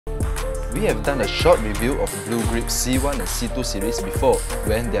We have done a short review of BlueGrip C1 and C2 series before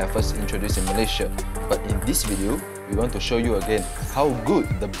when they are first introduced in Malaysia. But in this video, we want to show you again how good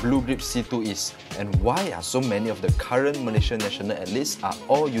the BlueGrip C2 is and why are so many of the current Malaysian national athletes are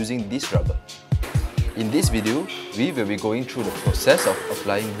all using this rubber. In this video, we will be going through the process of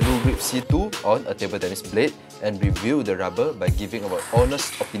applying BlueGrip C2 on a table tennis blade and review the rubber by giving our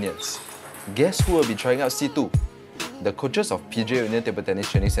honest opinions. Guess who will be trying out C2? The coaches of PJ Union Table Tennis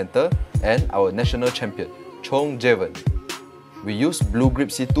Training Center and our national champion, Choong Javen. We use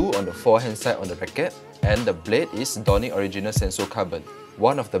BlueGrip C2 on the forehand side on the racket, and the blade is Donic Original Senso Carbon,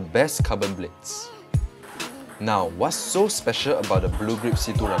 one of the best carbon blades. Now, what's so special about the BlueGrip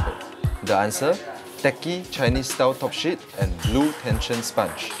C2 rubber? The answer? Tacky Chinese style top sheet and blue tension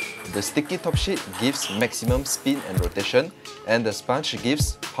sponge. The sticky top sheet gives maximum spin and rotation, and the sponge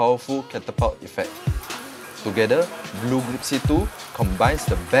gives powerful catapult effect. Together, BlueGrip C2 combines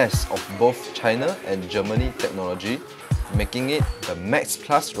the best of both China and Germany technology, making it the Max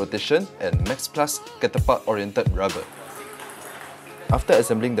Plus rotation and Max Plus catapult oriented rubber. After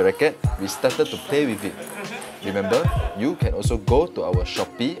assembling the racket, we started to play with it. Remember, you can also go to our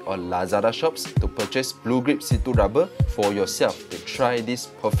Shopee or Lazada shops to purchase BlueGrip C2 rubber for yourself to try this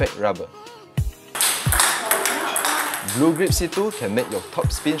perfect rubber. BlueGrip C2 can make your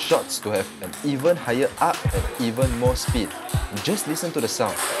top spin shots to have an even higher up and even more speed. Just listen to the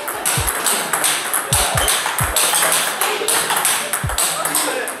sound.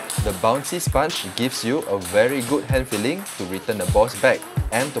 The bouncy sponge gives you a very good hand feeling to return the balls back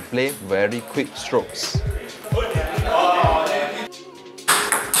and to play very quick strokes.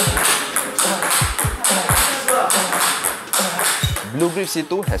 BlueGrip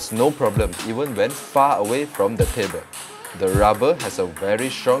C2 has no problem even when far away from the table. The rubber has a very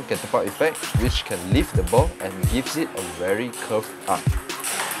strong catapult effect which can lift the ball and gives it a very curved arc.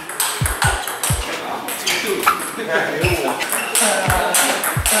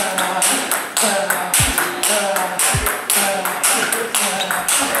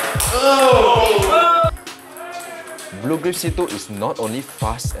 BlueGrip C2 is not only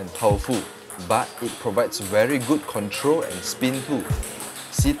fast and powerful, but it provides very good control and spin too.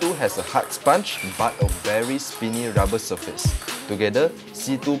 C2 has a hard sponge but a very spinny rubber surface. Together,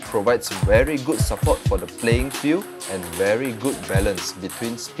 C2 provides very good support for the playing field and very good balance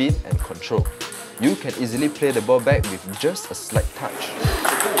between spin and control. You can easily play the ball back with just a slight touch.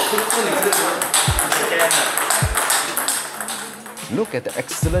 Look at the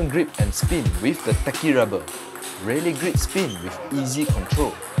excellent grip and spin with the tacky rubber. Really great spin with easy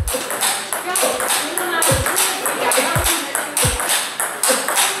control.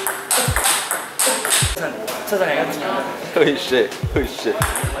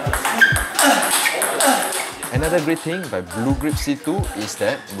 Another great thing by BlueGrip C2 is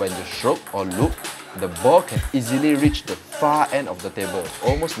that when you stroke or loop, the ball can easily reach the far end of the table,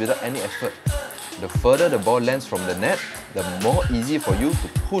 almost without any effort. The further the ball lands from the net, the more easy for you to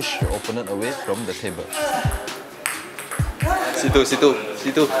push your opponent away from the table.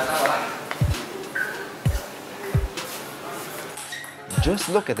 C2. Just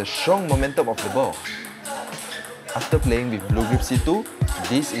look at the strong momentum of the ball. After playing with BlueGrip C2,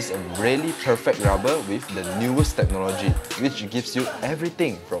 this is a really perfect rubber with the newest technology, which gives you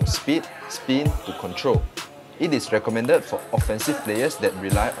everything from speed, spin to control. It is recommended for offensive players that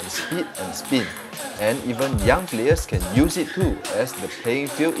rely on speed and spin, and even young players can use it too, as the playing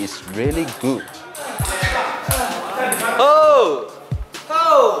field is really good.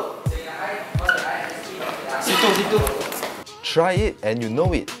 Try it and you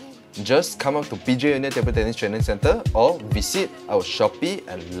know it. Just come up to PJ Union Table Tennis Training Center or visit our Shopee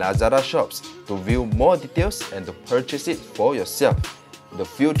and Lazada shops to view more details and to purchase it for yourself. The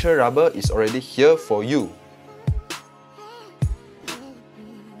future rubber is already here for you.